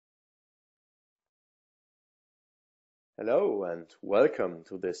Hello and welcome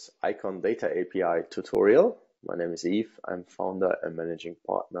to this Eikon Data API tutorial. My name is Yves. I'm founder and managing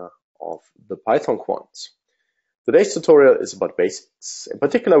partner of the Python Quants. Today's tutorial is about basics. In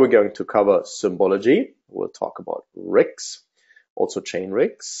particular, we're going to cover symbology. We'll talk about rigs, also chain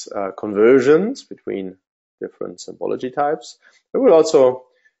rigs, conversions between different symbology types. And we'll also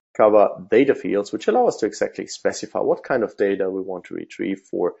cover data fields, which allow us to exactly specify what kind of data we want to retrieve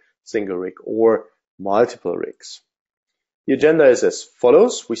for single rig or multiple rigs. The agenda is as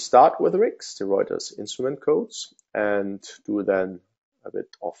follows. We start with rigs, the Reuters instrument codes, and do then a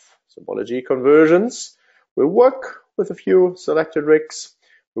bit of symbology conversions. We'll work with a few selected rigs.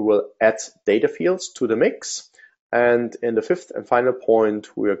 We will add data fields to the mix. And in the fifth and final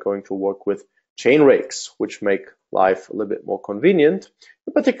point, we are going to work with chain rigs, which make life a little bit more convenient,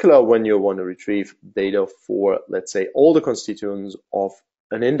 in particular when you want to retrieve data for, let's say, all the constituents of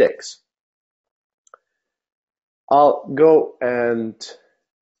an index. I'll go and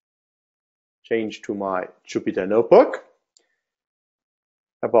change to my Jupyter notebook.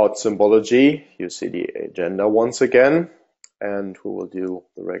 About symbology, you see the agenda once again, and we will do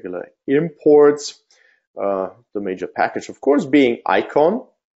the regular imports. The major package, of course, being Eikon,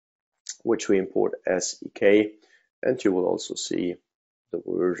 which we import as EK, and you will also see the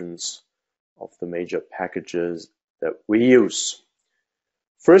versions of the major packages that we use.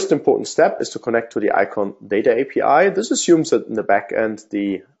 First important step is to connect to the Eikon Data API. This assumes that in the back end,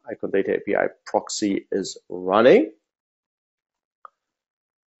 the Eikon Data API proxy is running.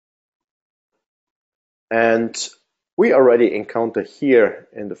 And we already encounter here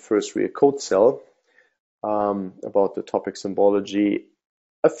in the first real code cell about the topic symbology,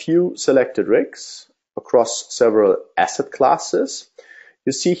 a few selected rigs across several asset classes.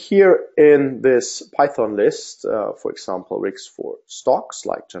 You see here in this Python list, for example, rigs for stocks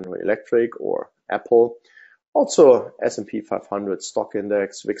like General Electric or Apple, also S&P 500 stock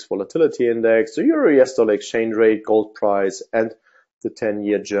index, VIX volatility index, the Euro-US dollar exchange rate, gold price, and the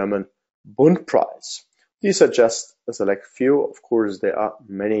 10-year German Bund price. These are just a select few. Of course, there are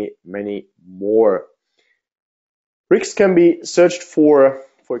many, many more. Rigs can be searched for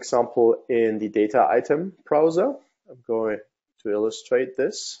example, in the data item browser. I'm going to illustrate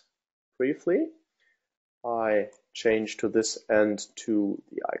this briefly. I change to this end to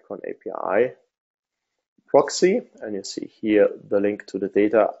the Eikon API proxy, and you see here the link to the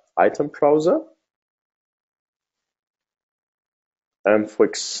data item browser. And for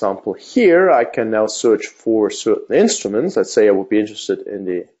example, here I can now search for certain instruments. Let's say I would be interested in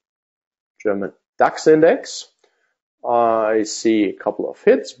the German DAX index. I see a couple of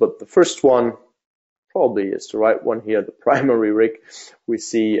hits, but the first one probably is the right one here, the primary rig. We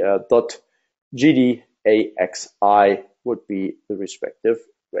see .GDAXI would be the respective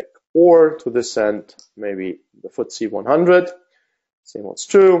rig. Or to this end, maybe the FTSE 100. Same what's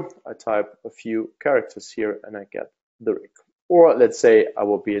true. I type a few characters here and I get the rig. Or let's say I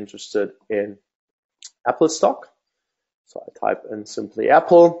will be interested in Apple stock. So I type in simply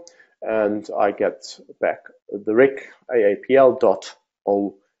Apple and I get back the rig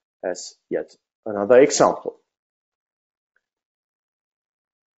AAPL.O as yet another example.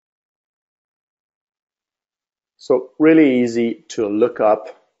 So really easy to look up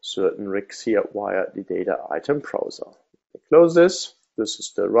certain rigs here via the data item browser. Close this. This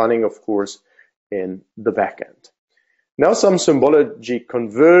is the running, of course, in the backend. Now some symbology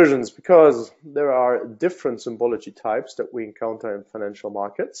conversions, because there are different symbology types that we encounter in financial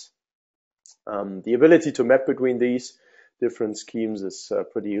markets. The ability to map between these different schemes is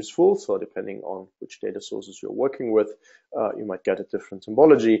pretty useful. So depending on which data sources you're working with, you might get a different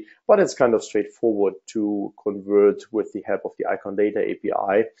symbology, but it's kind of straightforward to convert with the help of the Eikon Data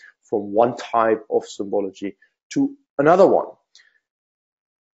API from one type of symbology to another one.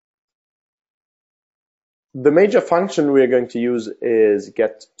 The major function we are going to use is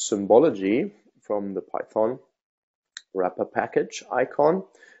get symbology from the Python wrapper package Eikon.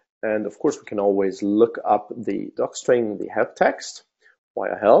 And of course, we can always look up the docstring, the help text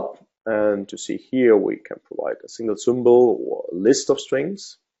via help. And to see here, we can provide a single symbol or a list of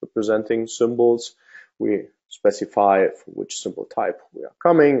strings representing symbols. We specify for which symbol type we are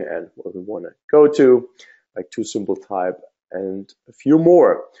coming and where we want to go to, like to symbol type and a few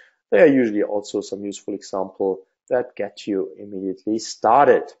more. There are usually also some useful examples that get you immediately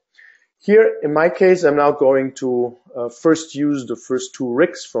started. Here, in my case, I'm now going to first use the first two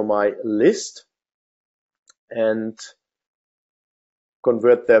rigs from my list and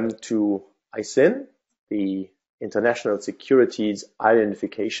convert them to ISIN, the International Securities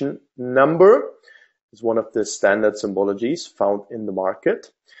Identification Number. It's one of the standard symbologies found in the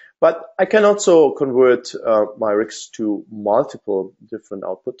market. But I can also convert my RICs to multiple different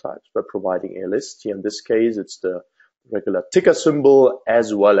output types by providing a list. Here in this case, it's the regular ticker symbol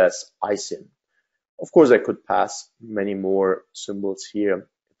as well as ISIN. Of course, I could pass many more symbols here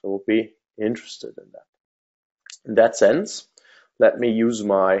if I would be interested in that. In that sense, let me use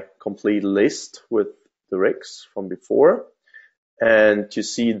my complete list with the RICs from before. And you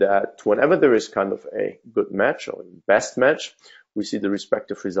see that whenever there is kind of a good match or best match, we see the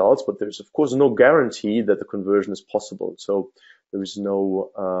respective results, but there's of course no guarantee that the conversion is possible. So there is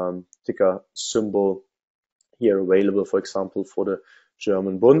no ticker symbol here available, for example, for the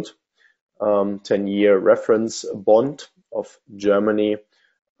German Bund, 10-year reference bond of Germany.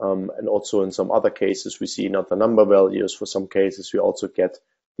 And also in some other cases, we see not the number values. For some cases, we also get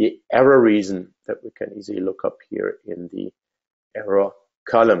the error reason that we can easily look up here in the error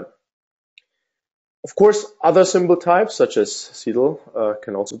column. Of course, other symbol types such as CIDL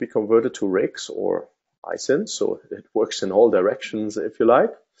can also be converted to RICs or ISIN, so it works in all directions if you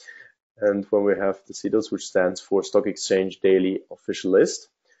like. And when we have the CIDLs, which stands for Stock Exchange Daily Official List,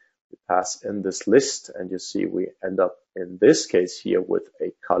 we pass in this list and you see we end up in this case here with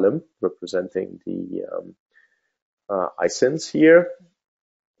a column representing the ISINs here,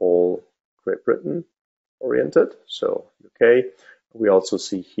 all Great Britain oriented, so UK. We also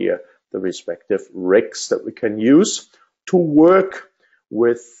see here the respective RICs that we can use to work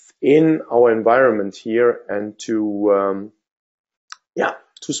within our environment here and to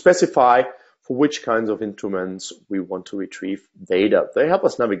specify for which kinds of instruments we want to retrieve data. They help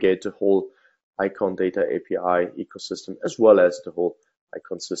us navigate the whole Eikon data API ecosystem as well as the whole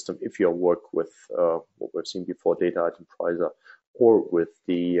Eikon system if you work with what we've seen before, data item pricer, or with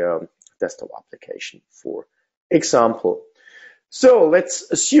the desktop application, for example. So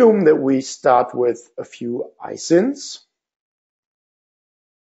let's assume that we start with a few ISINs.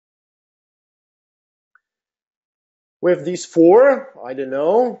 We have these four. I don't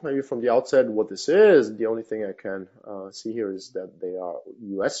know, maybe from the outset what this is. The only thing I can see here is that they are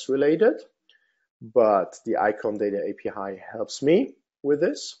US related, but the Eikon data API helps me with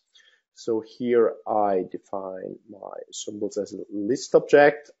this. So here I define my symbols as a list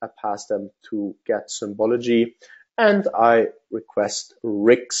object. I pass them to get Symbology, and I request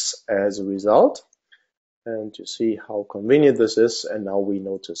RICs as a result. And you see how convenient this is. And now we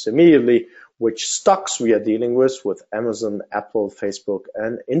notice immediately which stocks we are dealing with Amazon, Apple, Facebook,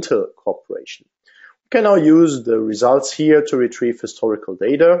 and Intel Corporation. We can now use the results here to retrieve historical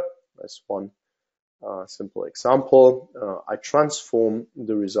data. That's one simple example. I transform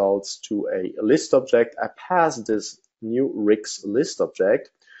the results to a list object. I pass this new RICs list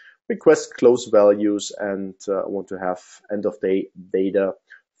object, request close values, and I want to have end of day data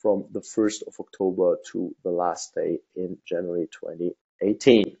from the 1st of October to the last day in January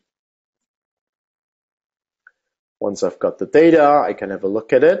 2018. Once I've got the data, I can have a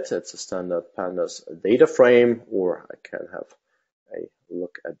look at it. It's a standard pandas data frame, or I can have a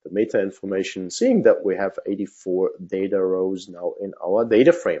look at the meta information, seeing that we have 84 data rows now in our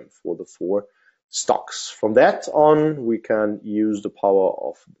data frame for the 4 stocks. From that on, we can use the power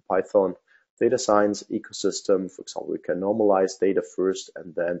of the Python data science ecosystem. For example, we can normalize data first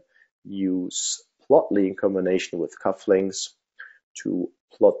and then use Plotly in combination with cufflinks to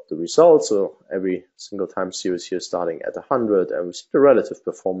plot the results. So every single time series here starting at 100, and we see the relative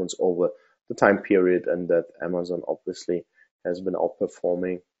performance over the time period, and that Amazon obviously has been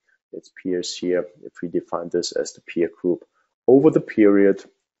outperforming its peers here if we define this as the peer group over the period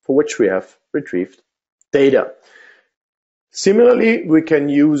for which we have retrieved data. Similarly, we can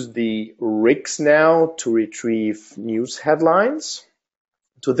use the RICs now to retrieve news headlines.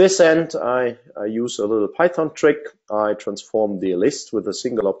 To this end, I use a little Python trick. I transform the list with a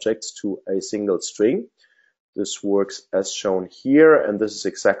single object to a single string. This works as shown here, and this is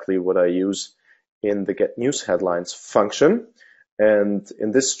exactly what I use in the get news headlines function. And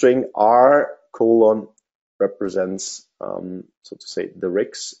in this string, R : represents, so to say, the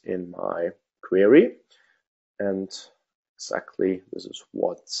RICs in my query. And exactly this is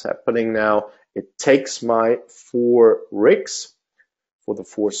what's happening now. It takes my 4 RICs for the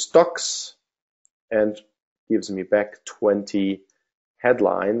 4 stocks and gives me back 20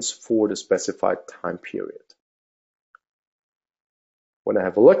 headlines for the specified time period. When I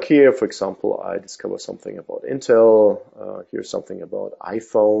have a look here, for example, I discover something about Intel, here's something about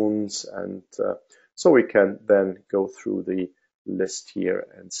iPhones, and so we can then go through the list here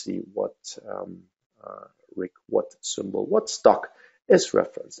and see what RIC, what symbol, what stock is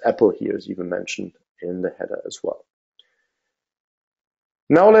referenced. Apple here is even mentioned in the header as well.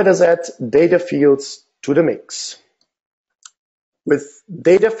 Now let us add data fields to the mix. With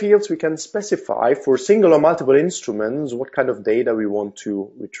data fields, we can specify for single or multiple instruments what kind of data we want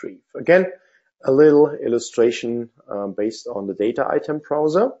to retrieve. Again, a little illustration based on the data item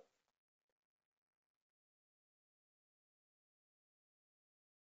browser.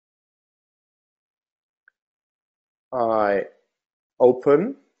 I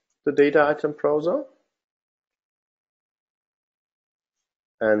open the data item browser,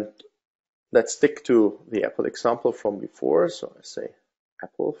 and let's stick to the Apple example from before. So I say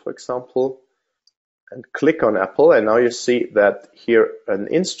Apple, for example, and click on Apple, and now you see that here an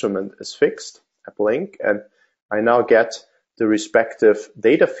instrument is fixed, Apple Inc., and I now get the respective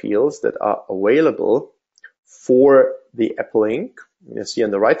data fields that are available for the Apple Inc. You see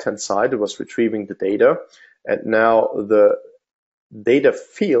on the right-hand side, it was retrieving the data, and now the data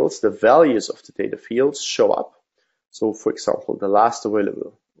fields, the values of the data fields show up. So for example, the last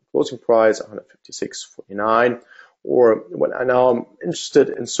available closing price, 156.49, or when I now am interested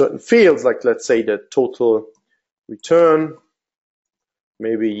in certain fields, like let's say the total return,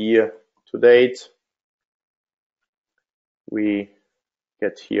 maybe year to date, we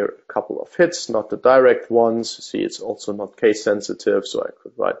get here a couple of hits, not the direct ones. You see, it's also not case sensitive, so I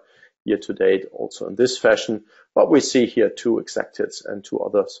could write year to date also in this fashion, but we see here two exact hits and two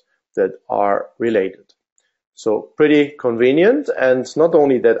others that are related. So pretty convenient, and not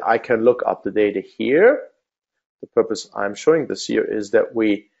only that I can look up the data here, the purpose I'm showing this here is that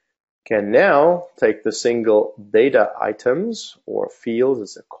we can now take the single data items or fields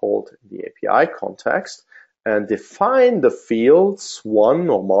as they're called in the API context and define the fields, one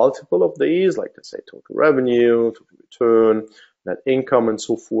or multiple of these, like let's say total revenue, total return, net income, and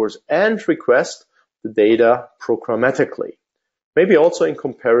so forth, and request the data programmatically. Maybe also in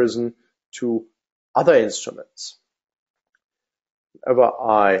comparison to other instruments. Whenever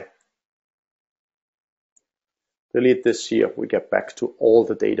I delete this here, we get back to all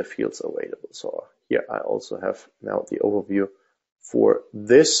the data fields available. So here I also have now the overview for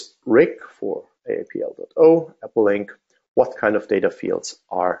this rig for AAPL.O, Apple Inc., what kind of data fields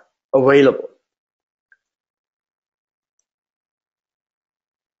are available.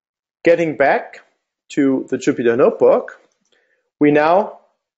 Getting back to the Jupyter Notebook, we now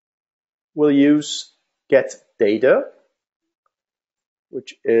will use getData,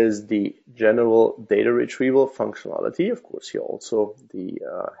 which is the general data retrieval functionality. Of course, here also the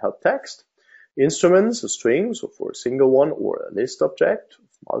help text. Instruments, a string, so for a single one, or a list object,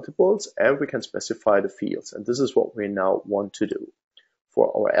 multiples, and we can specify the fields. And this is what we now want to do.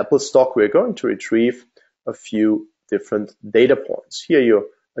 For our Apple stock, we're going to retrieve a few different data points. Here you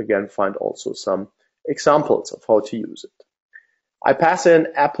again find also some examples of how to use it. I pass in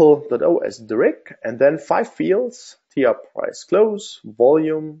apple.o as the rig, and then 5 fields: TR price close,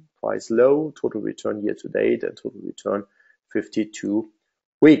 volume, price low, total return year to date, and total return 52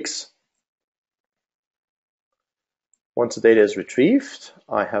 weeks. Once the data is retrieved,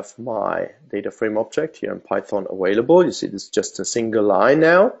 I have my data frame object here in Python available. You see this is just a single line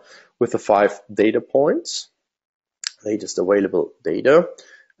now with the 5 data points, latest available data.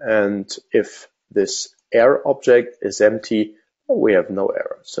 And if this error object is empty, we have no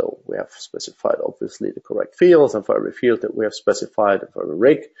error. So we have specified obviously the correct fields, and for every field that we have specified, and for every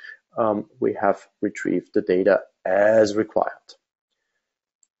rig, we have retrieved the data as required.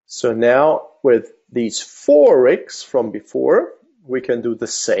 So now with these 4 rigs from before, we can do the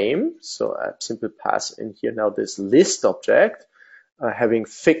same. So I simply pass in here now this list object, having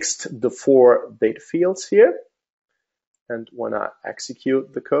fixed the 4 data fields here. And when I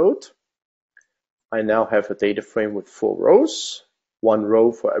execute the code, I now have a data frame with 4 rows, 1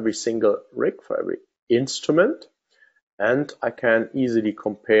 row for every single rig, for every instrument, and I can easily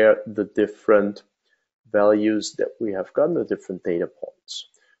compare the different values that we have gotten, the different data points.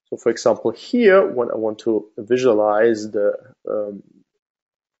 So for example, here, when I want to visualize the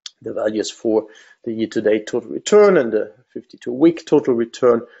values for the year-to-date total return and the 52-week total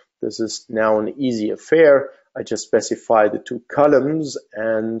return, this is now an easy affair. I just specify the 2 columns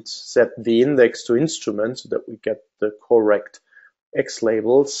and set the index to instrument so that we get the correct X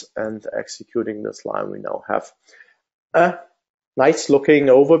labels, and executing this line, we now have a nice looking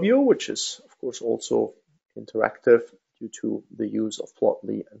overview, which is of course also interactive due to the use of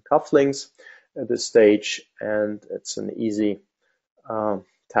Plotly and cufflinks at this stage, and it's an easy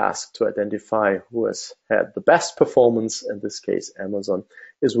task to identify who has had the best performance. In this case, Amazon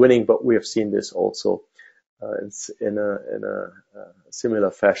is winning, but we have seen this also in a similar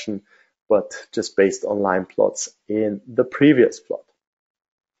fashion, but just based on line plots in the previous plot.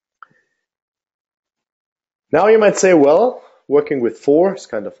 Now you might say, well, working with 4 is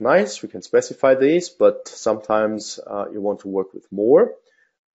kind of nice. We can specify these, but sometimes you want to work with more.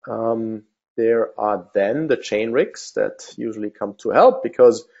 There are then the chain rigs that usually come to help,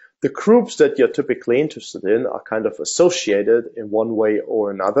 because the groups that you're typically interested in are kind of associated in one way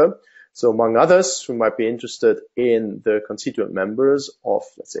or another. So among others, we might be interested in the constituent members of,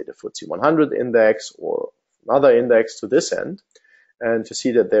 let's say, the FTSE 100 index or another index to this end. And to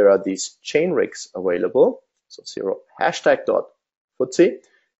see that there are these chain rigs available. So 0 hashtag.FTSE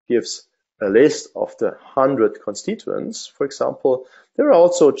gives a list of the 100 constituents. For example, there are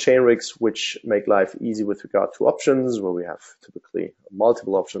also chain rigs which make life easy with regard to options, where we have typically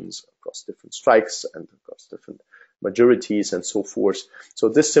multiple options across different strikes and across different majorities and so forth. So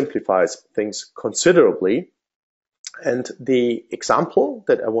this simplifies things considerably. And the example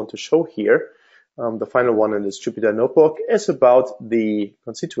that I want to show here, the final one in this Jupyter notebook, is about the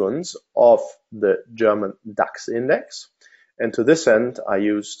constituents of the German DAX index. And to this end, I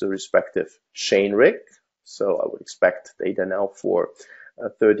use the respective chain rig. So I would expect data now for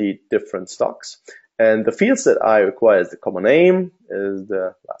 30 different stocks. And the fields that I require is the common name, is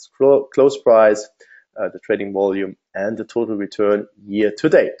the last close price, the trading volume, and the total return year to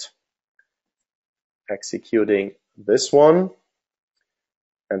date. Executing this one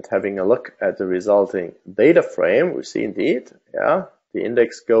and having a look at the resulting data frame, we see indeed, the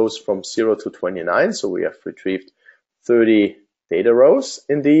index goes from 0 to 29. So we have retrieved 30 data rows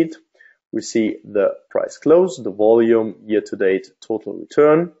indeed. We see the price close, the volume, year-to-date total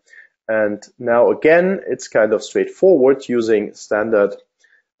return. And now again, it's kind of straightforward using standard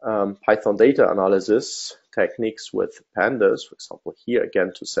Python data analysis techniques with pandas. For example, here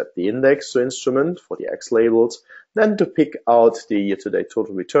again to set the index to instrument for the X labels, then to pick out the year-to-date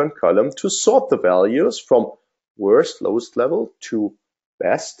total return column to sort the values from worst, lowest level to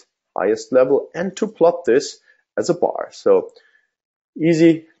best, highest level, and to plot this as a bar. So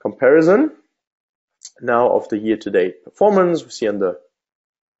easy comparison now of the year-to-date performance. We see on the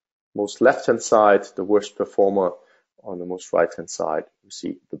most left-hand side the worst performer, on the most right-hand side we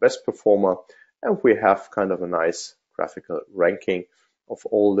see the best performer, and we have kind of a nice graphical ranking of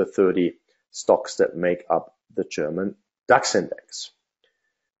all the 30 stocks that make up the German DAX index.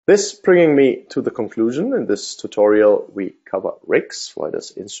 This bringing me to the conclusion. In this tutorial we cover rigs, why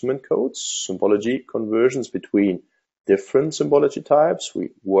does instrument codes, symbology conversions between different symbology types. We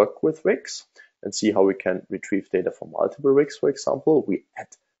work with rigs and see how we can retrieve data from multiple rigs. For example, we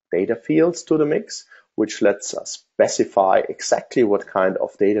add data fields to the mix, which lets us specify exactly what kind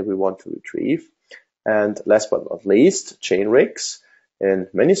of data we want to retrieve. And last but not least, chain rigs in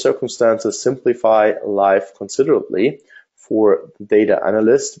many circumstances simplify life considerably for the data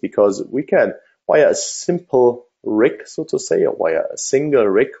analyst, because we can, via a simple rig, so to say, or via a single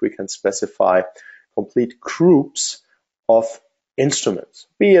rig, we can specify complete groups of instruments,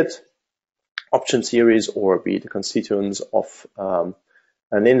 be it option series or be it the constituents of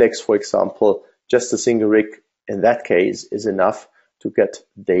an index, for example. Just a single rig in that case is enough to get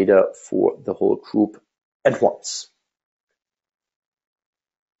data for the whole group at once.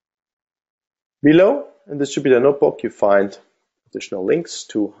 Below in this Jupyter notebook you find additional links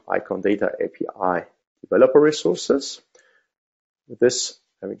to Eikon Data API developer resources. With this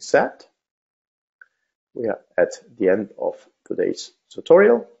having said, we are at the end of today's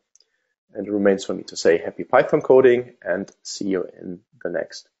tutorial, and it remains for me to say happy Python coding and see you in the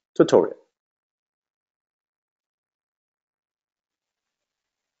next tutorial.